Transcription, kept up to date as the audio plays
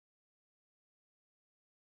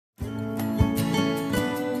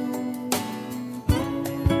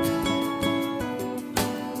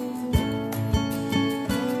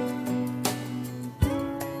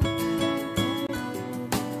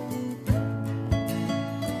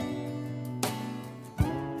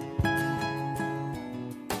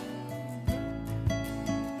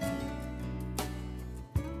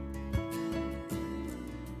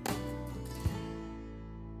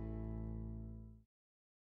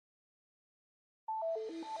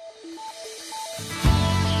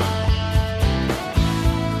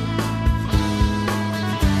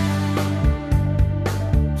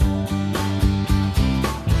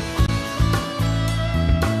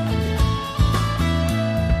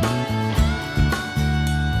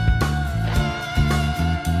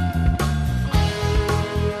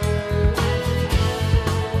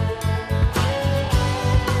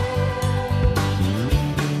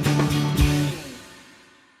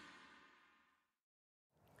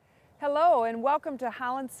Hello and welcome to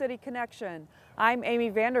Holland City Connection. I'm Amy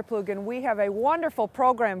Vanderplug and we have a wonderful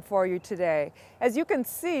program for you today. As you can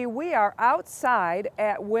see, we are outside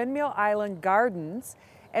at Windmill Island Gardens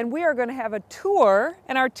and we are going to have a tour,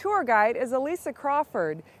 and our tour guide is Elisa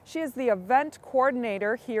Crawford. She is the event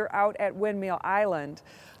coordinator here out at Windmill Island.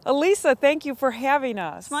 Elisa, thank you for having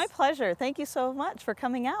us. It's my pleasure. Thank you so much for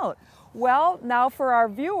coming out. Well, now for our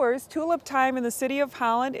viewers, tulip time in the city of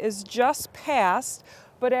Holland is just past.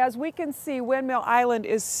 But as we can see, Windmill Island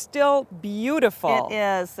is still beautiful. It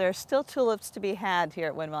is. There's still tulips to be had here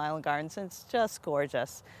at Windmill Island Gardens, and it's just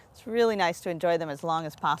gorgeous. It's really nice to enjoy them as long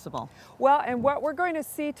as possible. Well, and what we're going to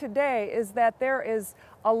see today is that there is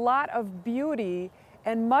a lot of beauty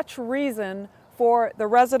and much reason for the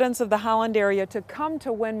residents of the Holland area to come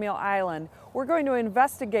to Windmill Island. We're going to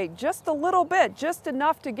investigate just a little bit, just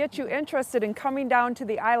enough to get you interested in coming down to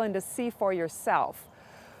the island to see for yourself.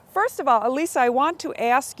 First of all, Elisa, I want to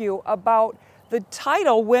ask you about the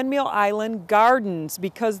title Windmill Island Gardens,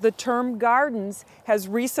 because the term gardens has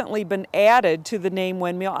recently been added to the name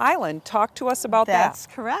Windmill Island. Talk to us about that. That's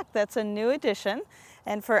correct. That's a new addition.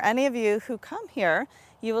 And for any of you who come here,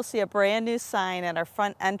 you will see a brand new sign at our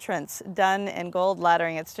front entrance done in gold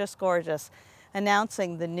lettering. It's just gorgeous,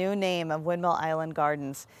 announcing the new name of Windmill Island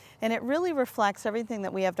Gardens. And it really reflects everything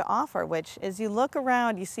that we have to offer, which is you look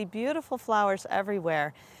around, you see beautiful flowers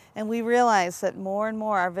everywhere. And we realize that more and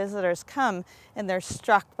more our visitors come and they're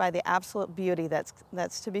struck by the absolute beauty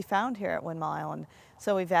that's to be found here at Windmill Island.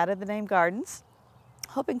 So we've added the name Gardens,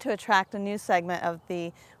 hoping to attract a new segment of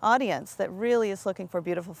the audience that really is looking for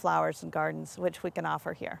beautiful flowers and gardens, which we can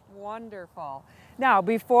offer here. Wonderful. Now,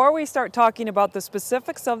 before we start talking about the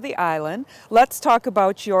specifics of the island, let's talk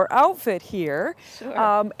about your outfit here.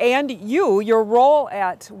 Sure. And your role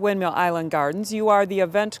at Windmill Island Gardens. You are the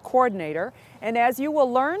event coordinator. And as you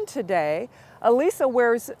will learn today, Elisa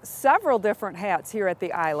wears several different hats here at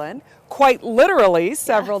the island, quite literally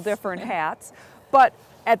several different hats. But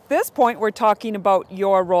at this point, we're talking about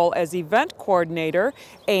your role as event coordinator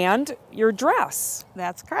and your dress.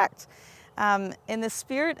 That's correct. In the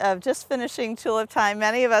spirit of just finishing tulip time,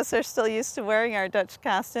 many of us are still used to wearing our Dutch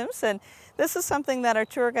costumes, and this is something that our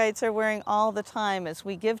tour guides are wearing all the time as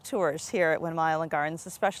we give tours here at Windmill Island Gardens,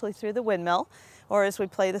 especially through the windmill, or as we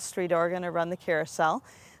play the street organ or run the carousel.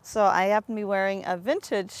 So I happen to be wearing a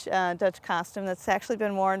vintage Dutch costume that's actually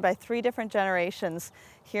been worn by 3 different generations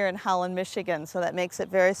here in Holland, Michigan, so that makes it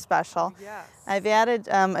very special. Yes. I've added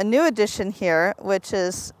a new addition here, which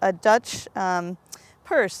is a Dutch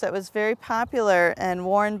purse that was very popular and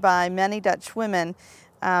worn by many Dutch women.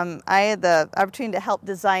 I had the opportunity to help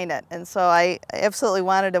design it, and so I absolutely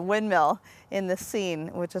wanted a windmill in the scene,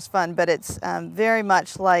 which is fun, but it's very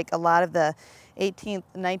much like a lot of the 18th,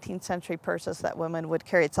 19th century purses that women would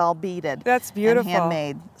carry. It's all beaded. That's beautiful. And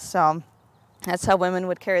handmade. So that's how women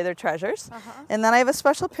would carry their treasures. And then I have a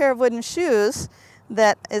special pair of wooden shoes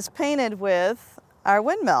that is painted with our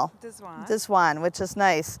windmill, de Zwaan, which is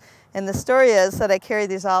nice. And the story is that I carried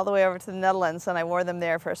these all the way over to the Netherlands and I wore them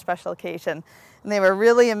there for a special occasion. And they were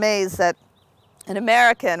really amazed that an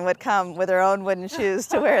American would come with their own wooden shoes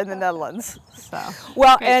to wear in the Netherlands. So,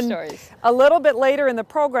 well, great and stories. A little bit later in the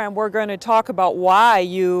program, we're going to talk about why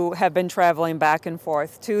you have been traveling back and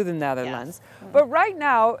forth to the Netherlands. Yes. But right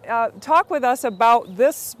now, talk with us about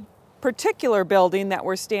this particular building that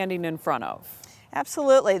we're standing in front of.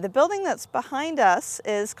 Absolutely. The building that's behind us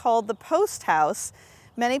is called the Post House.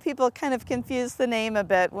 Many people kind of confuse the name a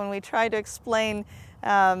bit when we try to explain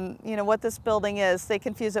what this building is. They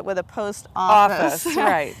confuse it with a post office.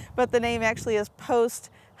 Right. But the name actually is Post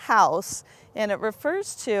House, and it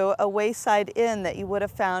refers to a wayside inn that you would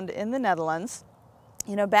have found in the Netherlands.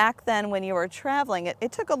 You know, back then when you were traveling,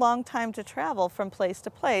 it took a long time to travel from place to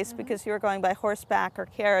place because you were going by horseback or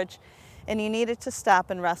carriage, and you needed to stop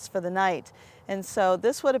and rest for the night. And so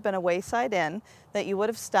this would have been a wayside inn that you would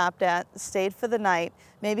have stopped at, stayed for the night,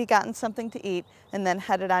 maybe gotten something to eat, and then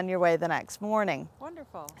headed on your way the next morning.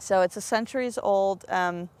 Wonderful. So it's a centuries-old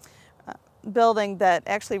building that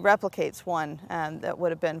actually replicates one that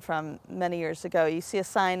would have been from many years ago. You see a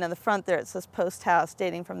sign on the front there, it says Post House,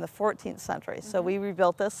 dating from the 14th century. So we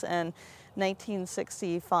rebuilt this in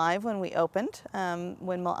 1965 when we opened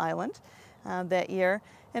Windmill Island that year.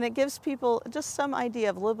 And it gives people just some idea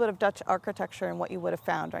of a little bit of Dutch architecture and what you would have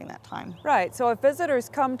found during that time. Right, so if visitors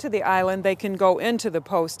come to the island, they can go into the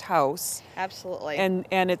Post House. Absolutely.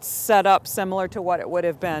 And it's set up similar to what it would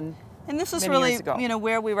have been And this is many really, years ago. you know,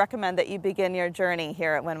 where we recommend that you begin your journey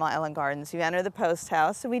here at Windmill Island Gardens. You enter the post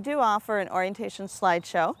house, and we do offer an orientation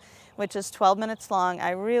slideshow, which is 12 minutes long.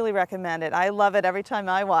 I really recommend it. I love it every time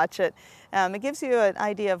I watch it. It gives you an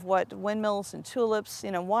idea of what windmills and tulips,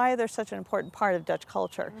 you know, why they're such an important part of Dutch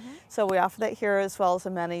culture. So we offer that here, as well as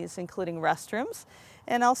amenities including restrooms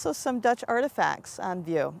and also some Dutch artifacts on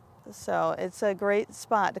view. So it's a great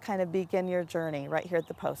spot to kind of begin your journey right here at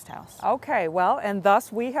the post house. Okay, well, and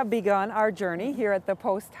thus we have begun our journey here at the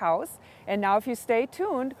post house. And now if you stay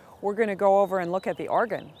tuned, we're going to go over and look at the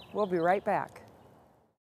organ. We'll be right back.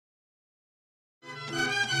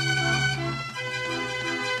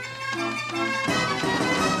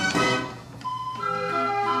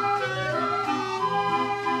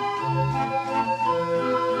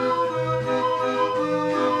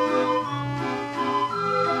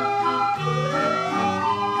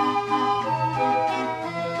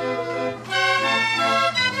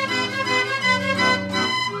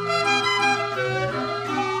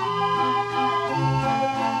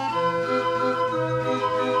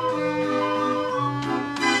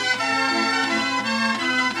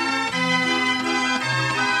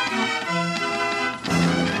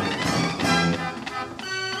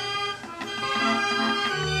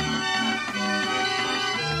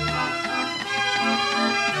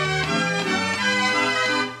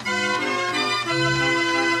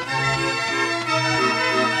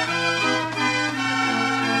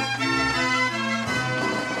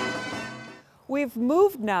 We've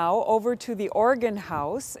moved now over to the organ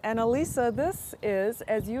house, and Elisa, this is,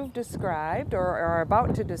 as you've described or are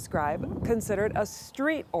about to describe, considered a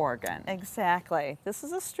street organ. Exactly. This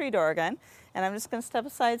is a street organ, and I'm just going to step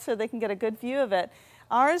aside so they can get a good view of it.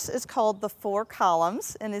 Ours is called the 4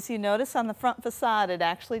 columns, and as you notice on the front facade, it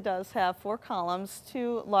actually does have 4 columns,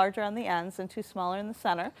 2 larger on the ends and 2 smaller in the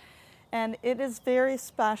center. And it is very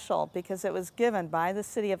special because it was given by the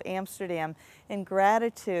city of Amsterdam in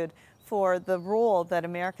gratitude for the role that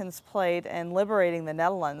Americans played in liberating the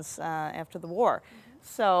Netherlands after the war.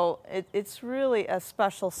 So it's really a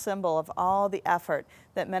special symbol of all the effort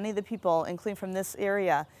that many of the people, including from this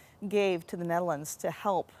area, gave to the Netherlands to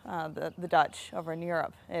help the Dutch over in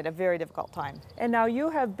Europe at a very difficult time. And now you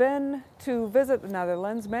have been to visit the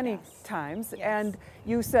Netherlands many times, and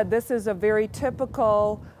you said this is a very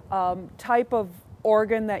typical type of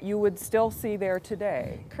organ that you would still see there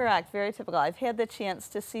today. Correct, very typical. I've had the chance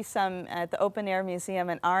to see some at the Open Air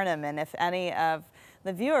Museum in Arnhem, and if any of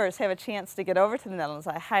the viewers have a chance to get over to the Netherlands,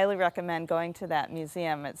 I highly recommend going to that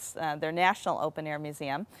museum. It's their national open air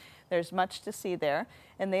museum. There's much to see there,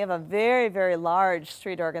 and they have a very, very large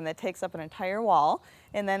street organ that takes up an entire wall.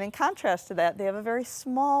 And then in contrast to that, they have a very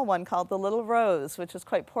small one called the Little Rose, which is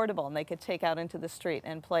quite portable, and they could take out into the street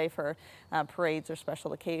and play for parades or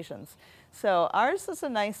special occasions. So ours is a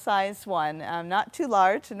nice sized one, not too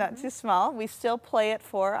large and not too small. We still play it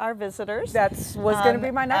for our visitors. That was going to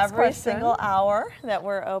be my next every question. single hour that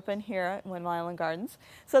we're open here at Windmill Island Gardens,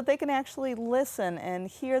 so that they can actually listen and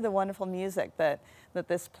hear the wonderful music that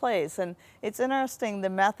this plays. And it's interesting the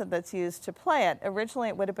method that's used to play it. Originally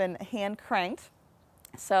it would have been hand cranked.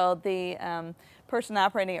 So the person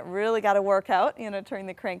operating it really got to work out, you know, turning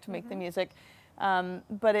the crank to make the music.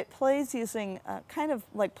 But it plays using kind of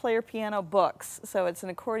like player piano books. So it's an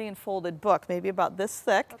accordion folded book, maybe about this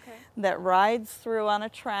thick, that rides through on a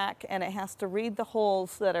track, and it has to read the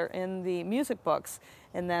holes that are in the music books,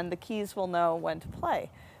 and then the keys will know when to play.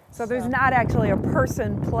 So there's not actually a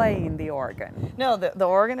person playing the organ. No, the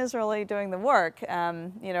organ is really doing the work.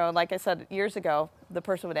 You know, like I said years ago, the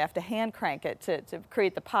person would have to hand crank it to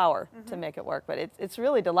create the power to make it work. But it's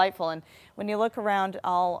really delightful. And when you look around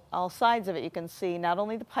all sides of it, you can see not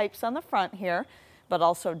only the pipes on the front here, but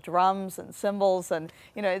also drums and cymbals. And,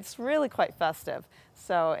 you know, it's really quite festive.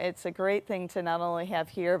 So it's a great thing to not only have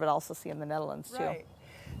here, but also see in the Netherlands, too. Right.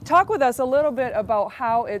 Talk with us a little bit about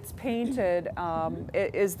how it's painted.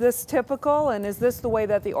 Is this typical, and is this the way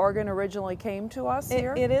that the organ originally came to us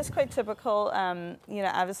here? It is quite typical. You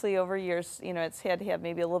know, obviously over years, you know, it's had to have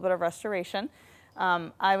maybe a little bit of restoration.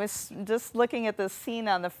 I was just looking at this scene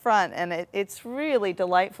on the front, and it's really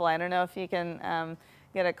delightful. I don't know if you can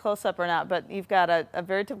get a close-up or not, but you've got a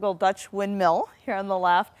very typical Dutch windmill here on the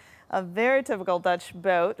left, a very typical Dutch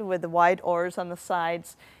boat with the wide oars on the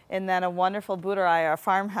sides, and then a wonderful boerderij, a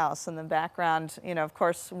farmhouse in the background, you know, of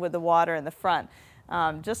course, with the water in the front.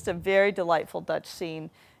 Just a very delightful Dutch scene,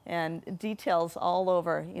 and details all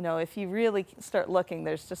over. You know, if you really start looking,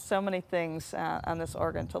 there's just so many things on this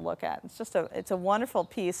organ to look at. It's a wonderful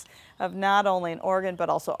piece of not only an organ, but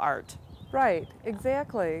also art. Right,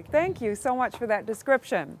 exactly. Thank you so much for that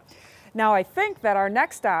description. Now I think that our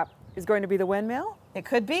next stop is going to be the windmill? It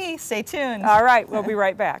could be. Stay tuned. All right, we'll be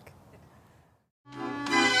right back.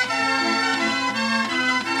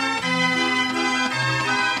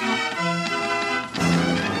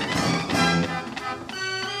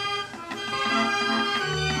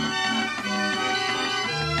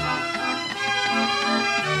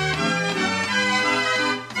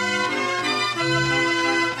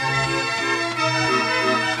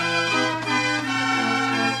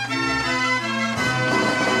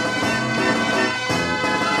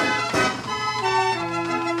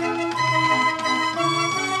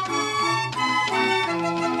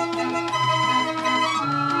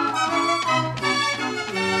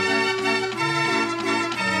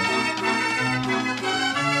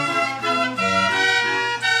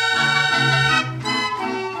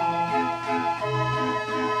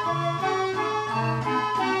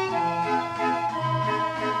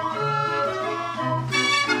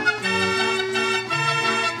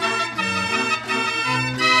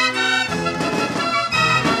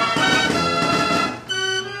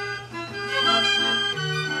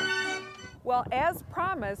 Well, as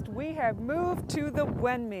promised, we have moved to the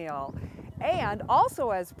windmill. And also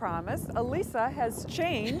as promised, Elisa has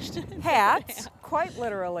changed hats, quite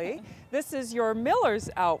literally. This is your miller's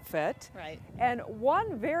outfit. Right. And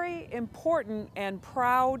one very important and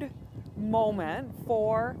proud moment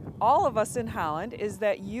for all of us in Holland is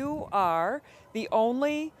that you are the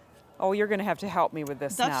only, oh, you're going to have to help me with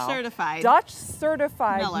this now. Dutch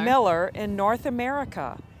certified miller in North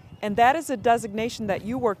America. And that is a designation that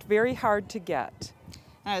you worked very hard to get.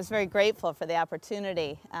 I was very grateful for the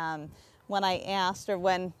opportunity. When I asked, or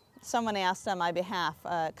when someone asked on my behalf,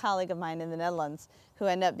 a colleague of mine in the Netherlands, who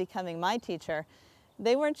ended up becoming my teacher,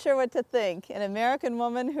 they weren't sure what to think. An American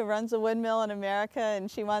woman who runs a windmill in America,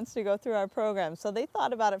 and she wants to go through our program. So they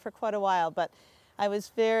thought about it for quite a while, but I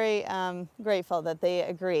was very grateful that they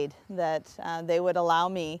agreed that they would allow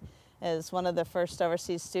me as one of the first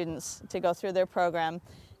overseas students to go through their program.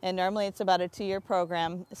 And normally it's about a 2-year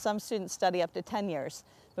program. Some students study up to 10 years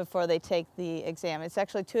before they take the exam. It's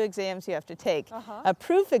actually 2 exams you have to take. A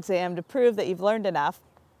proof exam to prove that you've learned enough,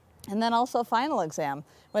 and then also a final exam,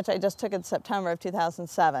 which I just took in September of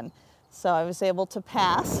 2007. So I was able to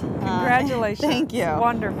pass. Congratulations. Thank you.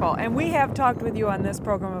 Wonderful. And we have talked with you on this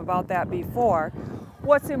program about that before.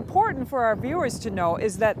 What's important for our viewers to know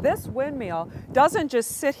is that this windmill doesn't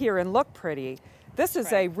just sit here and look pretty. This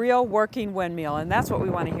is a real working windmill, and that's what we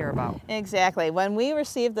want to hear about. Exactly. When we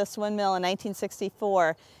received this windmill in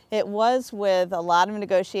 1964, it was with a lot of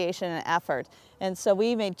negotiation and effort. And so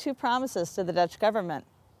we made 2 promises to the Dutch government.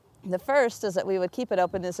 The first is that we would keep it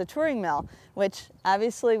open as a touring mill, which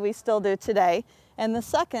obviously we still do today. And the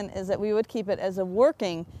second is that we would keep it as a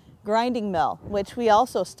working grinding mill, which we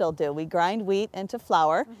also still do. We grind wheat into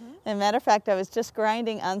flour. As a matter of fact, I was just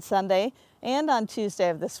grinding on Sunday and on Tuesday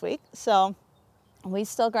of this week. So we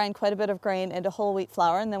still grind quite a bit of grain into whole wheat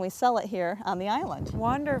flour, and then we sell it here on the island.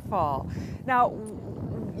 Wonderful. Now,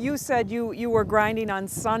 you said you were grinding on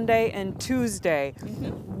Sunday and Tuesday.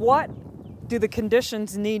 What do the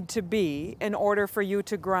conditions need to be in order for you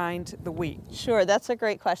to grind the wheat? Sure, that's a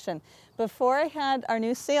great question. Before I had our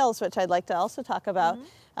new sails, which I'd like to also talk about,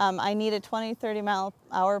 I needed 20-30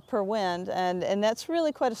 mile/hour per wind, and that's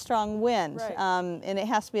really quite a strong wind. And it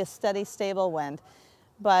has to be a steady, stable wind.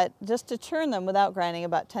 But just to turn them without grinding,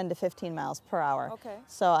 about 10 to 15 miles per hour.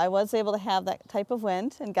 So I was able to have that type of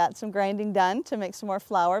wind and got some grinding done to make some more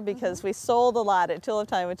flour, because we sold a lot at Tulip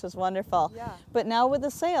Time, which was wonderful. But now with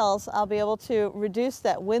the sails, I'll be able to reduce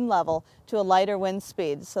that wind level to a lighter wind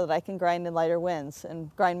speed so that I can grind in lighter winds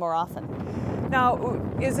and grind more often. Now,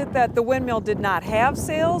 is it that the windmill did not have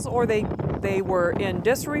sails, or they were in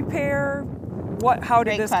disrepair? How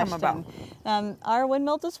did this come about? Our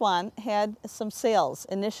windmill Deswan had some sails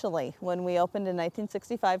initially when we opened in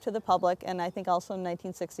 1965 to the public, and I think also in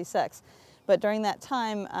 1966. But during that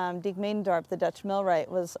time, Diek Medendorp, the Dutch millwright,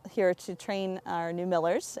 was here to train our new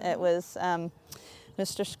millers. It was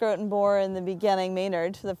Mr. Scrotenboer in the beginning,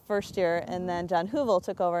 Maynard, the first year, and then John Hoovel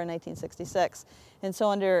took over in 1966. And so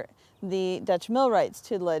under the Dutch millwright's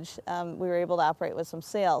tutelage, we were able to operate with some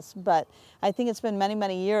sails. But I think it's been many,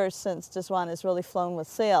 many years since Deswan has really flown with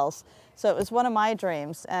sails. So it was one of my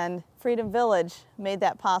dreams, and Freedom Village made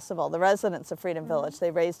that possible. The residents of Freedom Village,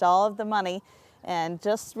 they raised all of the money, and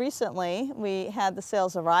just recently we had the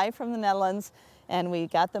sails arrive from the Netherlands, and we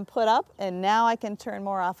got them put up, and now I can turn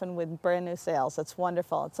more often with brand new sails. It's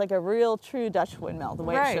wonderful. It's like a real true Dutch windmill, the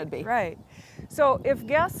way it should be. Right. So if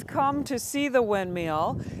guests come to see the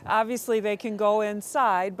windmill, obviously they can go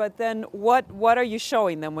inside, but then what are you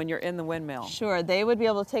showing them when you're in the windmill? Sure, they would be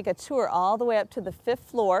able to take a tour all the way up to the 5th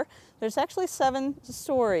floor. There's actually 7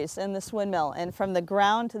 stories in this windmill, and from the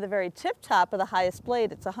ground to the very tip top of the highest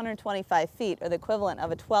blade, it's 125 feet, or the equivalent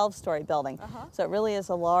of a 12-story building. So it really is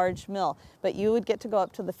a large mill. But you would get to go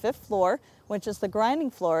up to the 5th floor, which is the grinding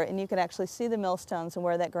floor, and you can actually see the millstones and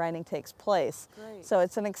where that grinding takes place. Great. So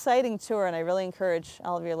it's an exciting tour, and I really encourage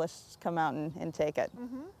all of your listeners to come out and take it.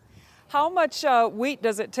 How much wheat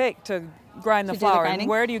does it take to grind the flour, and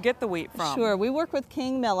where do you get the wheat from? Sure, we work with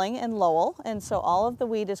King Milling in Lowell, and so all of the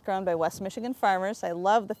wheat is grown by West Michigan farmers. I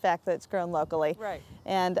love the fact that it's grown locally. Right.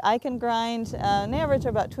 And I can grind an average of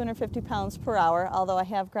about 250 pounds per hour, although I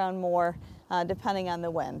have ground more depending on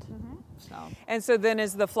the wind. And so then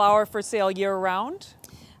is the flour for sale year-round?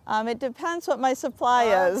 It depends what my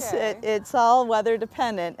supply is. It's all weather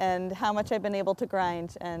dependent, and how much I've been able to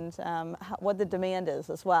grind, and what the demand is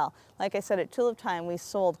as well. Like I said, at tulip time we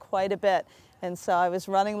sold quite a bit, and so I was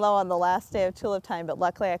running low on the last day of tulip time, but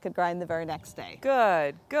luckily I could grind the very next day.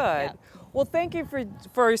 Good, good. Yeah. Well, thank you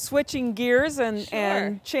for switching gears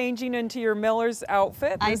and changing into your miller's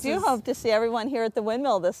outfit. I do hope to see everyone here at the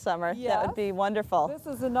windmill this summer. Yes. That would be wonderful.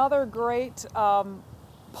 This is another great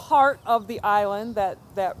part of the island that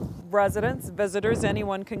residents, visitors,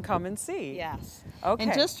 anyone can come and see. Yes. Okay.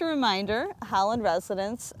 And just a reminder, Holland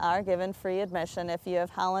residents are given free admission if you have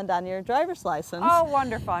Holland on your driver's license. Oh,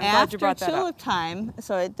 wonderful. I'm glad you brought that up. After tulip time,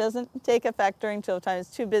 so it doesn't take effect during tulip time.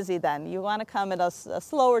 It's too busy then. You want to come at a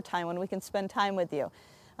slower time when we can spend time with you.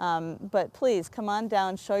 But please come on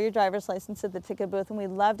down, show your driver's license at the ticket booth, and we'd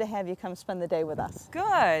love to have you come spend the day with us.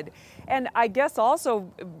 Good. And I guess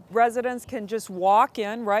also residents can just walk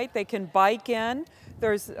in, right? They can bike in.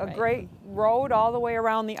 There's a great road all the way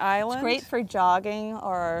around the island. It's great for jogging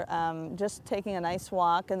or just taking a nice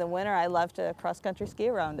walk. In the winter, I love to cross-country ski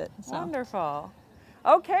around it. So. Wonderful.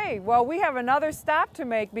 Okay, well, we have another stop to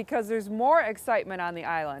make because there's more excitement on the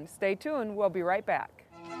island. Stay tuned. We'll be right back.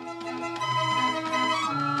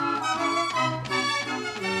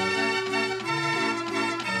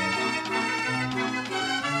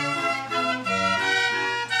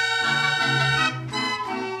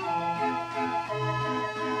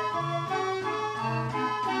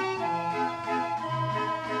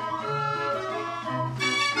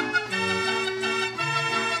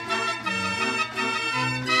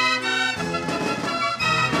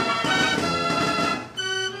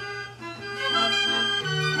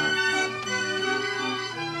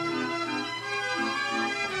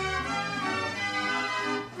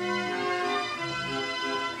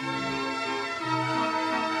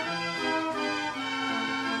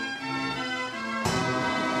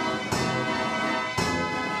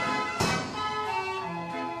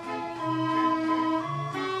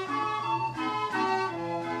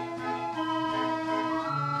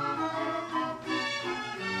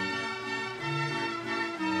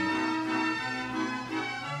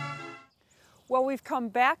 Well, we've come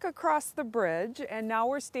back across the bridge, and now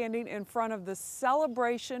we're standing in front of the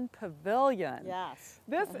Celebration Pavilion. Yes.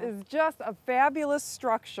 This is just a fabulous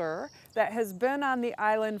structure that has been on the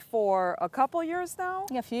island for a couple years now?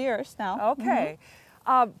 Yeah, a few years now. Okay.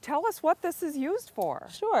 Tell us what this is used for.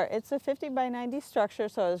 Sure. It's a 50 by 90 structure,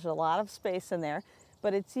 so there's a lot of space in there,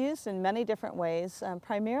 but it's used in many different ways,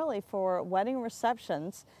 primarily for wedding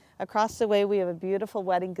receptions. Across the way we have a beautiful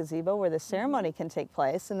wedding gazebo where the ceremony can take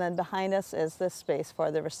place, and then behind us is this space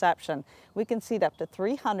for the reception. We can seat up to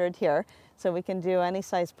 300 here, so we can do any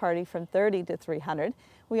size party from 30 to 300.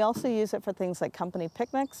 We also use it for things like company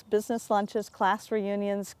picnics, business lunches, class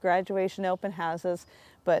reunions, graduation open houses,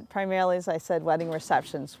 but primarily, as I said, wedding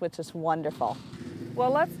receptions, which is wonderful.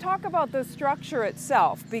 Well, let's talk about the structure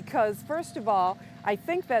itself, because first of all, I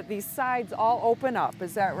think that these sides all open up.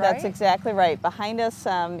 Is that right? That's exactly right. Behind us,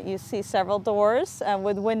 you see several doors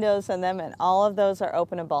with windows in them, and all of those are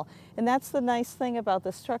openable. And that's the nice thing about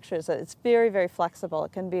the structure, is that it's very, very flexible.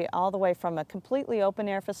 It can be all the way from a completely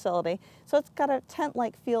open-air facility, so it's got a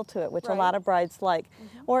tent-like feel to it, which a lot of brides like.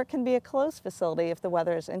 Or it can be a closed facility if the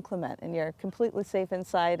weather is inclement, and you're completely safe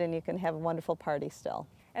inside, and you can have a wonderful party still.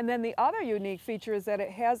 And then the other unique feature is that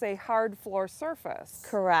it has a hard floor surface.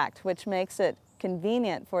 Correct, which makes it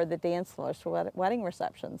convenient for the dance floors for wedding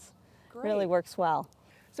receptions. Great. Really works well.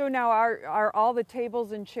 So now are all the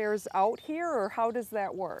tables and chairs out here, or how does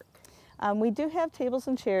that work? We do have tables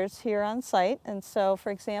and chairs here on site, and so for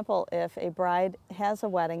example, if a bride has a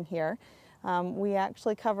wedding here, we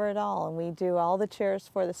actually cover it all, and we do all the chairs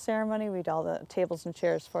for the ceremony, we do all the tables and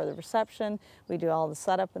chairs for the reception, we do all the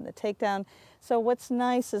setup and the takedown. So what's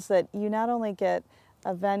nice is that you not only get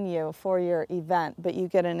a venue for your event, but you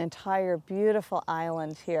get an entire beautiful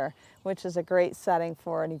island here, which is a great setting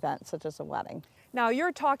for an event such as a wedding. Now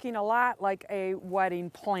you're talking a lot like a wedding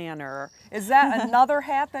planner. Is that another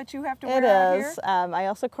hat that you have to wear out here? It is. I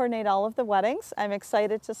also coordinate all of the weddings. I'm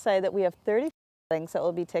excited to say that we have 30 weddings that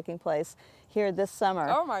will be taking place here this summer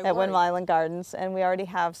at Windmill Island Gardens, and we already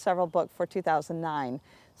have several booked for 2009.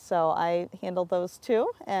 So I handle those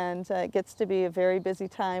too, and it gets to be a very busy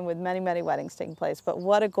time with many, many weddings taking place. But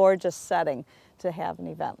what a gorgeous setting to have an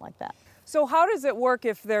event like that. So how does it work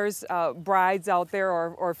if there's brides out there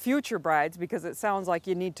or future brides, because it sounds like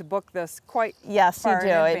you need to book this quite far in advance. Yes, you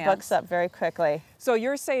do. It books up very quickly. So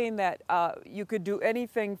you're saying that you could do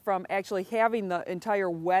anything from actually having the entire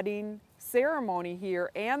wedding ceremony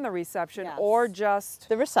here and the reception, Yes. or just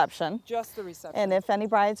the reception. Just the reception. And if any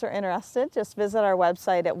brides are interested, just visit our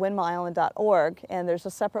website at windmillisland.org, and there's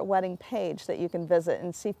a separate wedding page that you can visit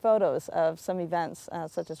and see photos of some events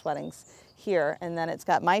such as weddings here. And then it's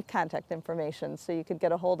got my contact information, so you could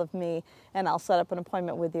get a hold of me and I'll set up an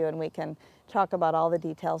appointment with you and we can talk about all the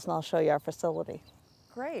details and I'll show you our facility.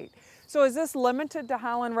 Great. So is this limited to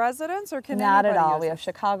Holland residents, or can Not at anybody all. use We it? have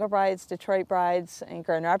Chicago brides, Detroit brides, and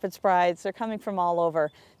Grand Rapids brides. They're coming from all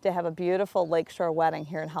over to have a beautiful lakeshore wedding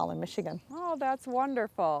here in Holland, Michigan. Oh, that's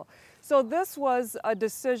wonderful. So this was a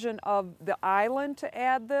decision of the island to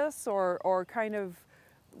add this, or kind of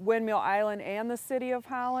Windmill Island and the city of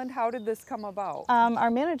Holland? How did this come about?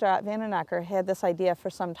 Our manager at Vandenacker had this idea for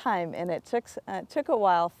some time, and it took a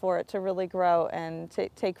while for it to really grow and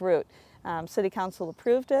take root. City Council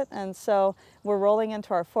approved it, and so we're rolling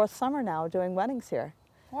into our 4th summer now doing weddings here.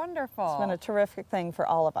 Wonderful. It's been a terrific thing for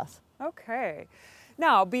all of us. Okay.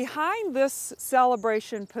 Now, behind this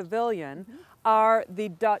celebration pavilion are the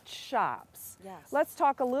Dutch shops. Yes. Let's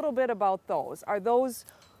talk a little bit about those. Are those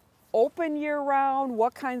open year-round?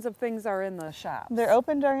 What kinds of things are in the shops? They're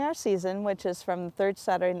open during our season, which is from the 3rd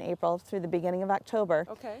Saturday in April through the beginning of October.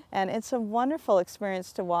 Okay. And it's a wonderful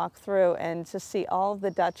experience to walk through and to see all of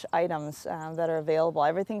the Dutch items that are available.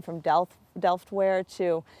 Everything from Delftware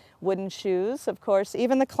to wooden shoes, of course.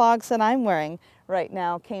 Even the clogs that I'm wearing right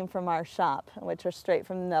now came from our shop, which are straight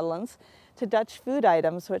from the Netherlands, to Dutch food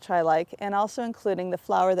items, which I like, and also including the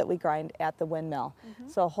flour that we grind at the windmill.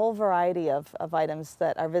 So a whole variety of items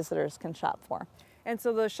that our visitors can shop for. And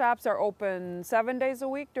so the shops are open 7 days a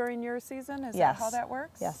week during your season? Is Yes. that how that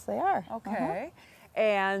works? Yes, they are. Okay.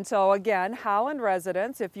 And so again, Holland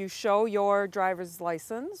residents, if you show your driver's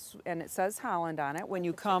license and it says Holland on it, when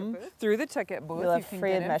you come through the ticket booth, You'll you have can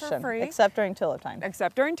free get admission, in for free. except during tulip time.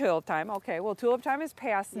 Except during tulip time. Okay, well, tulip time is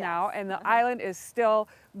past now, and the island is still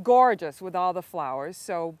gorgeous with all the flowers.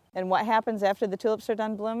 So, And what happens after the tulips are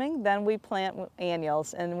done blooming? Then we plant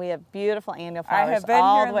annuals, and we have beautiful annual I flowers have been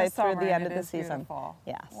all here the in way the through summer, the end and of it the is season. Beautiful.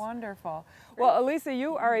 Yes. Wonderful. Well, Elisa,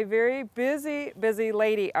 you are a very busy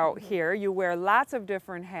lady out here. You wear lots of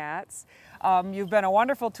different hats. You've been a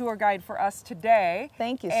wonderful tour guide for us today.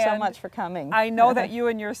 Thank you so And much for coming. I know that you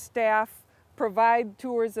and your staff provide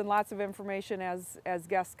tours and lots of information as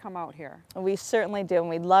guests come out here. We certainly do, and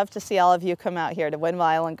we'd love to see all of you come out here to Windmill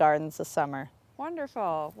Island Gardens this summer.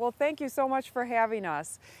 Wonderful. Well, thank you so much for having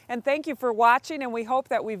us. And thank you for watching, and we hope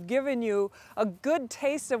that we've given you a good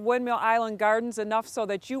taste of Windmill Island Gardens, enough so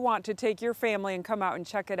that you want to take your family and come out and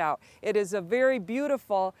check it out. It is a very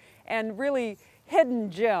beautiful and really hidden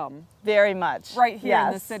gem. Very much. Right here in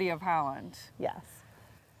the Yes. city of Holland. Yes.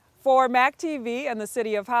 For MAC TV and the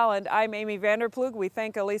City of Holland, I'm Amy Vanderploeg. We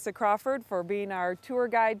thank Elisa Crawford for being our tour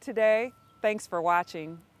guide today. Thanks for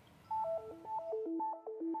watching.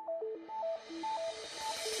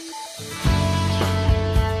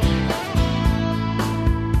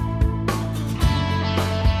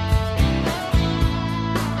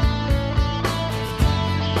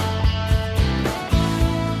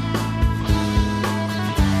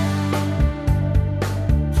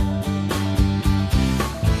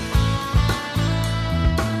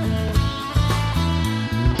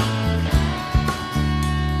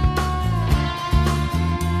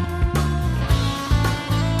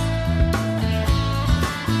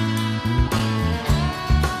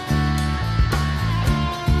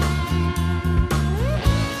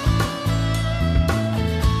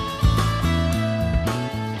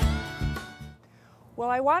 Well,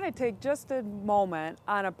 I want to take just a moment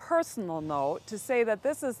on a personal note to say that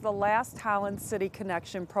this is the last Holland City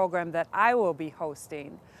Connection program that I will be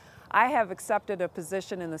hosting. I have accepted a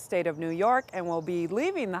position in the state of New York and will be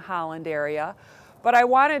leaving the Holland area, but I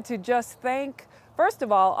wanted to just thank, first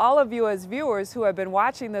of all of you as viewers who have been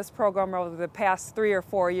watching this program over the past 3 or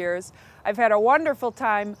 4 years. I've had a wonderful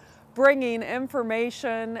time bringing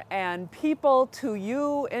information and people to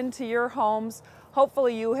you into your homes.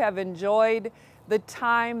 Hopefully you have enjoyed the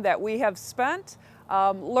time that we have spent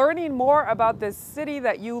learning more about this city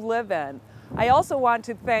that you live in. I also want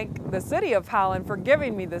to thank the City of Holland for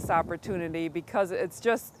giving me this opportunity, because it's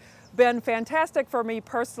just been fantastic for me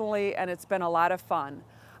personally, and it's been a lot of fun.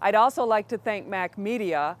 I'd also like to thank Mac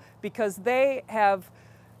Media, because they have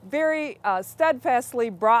very steadfastly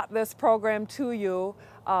brought this program to you,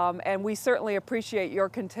 and we certainly appreciate your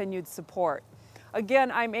continued support.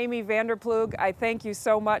 Again, I'm Amy Vanderploeg. I thank you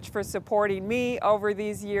so much for supporting me over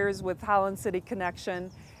these years with Holland City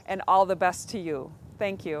Connection, and all the best to you.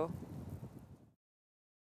 Thank you.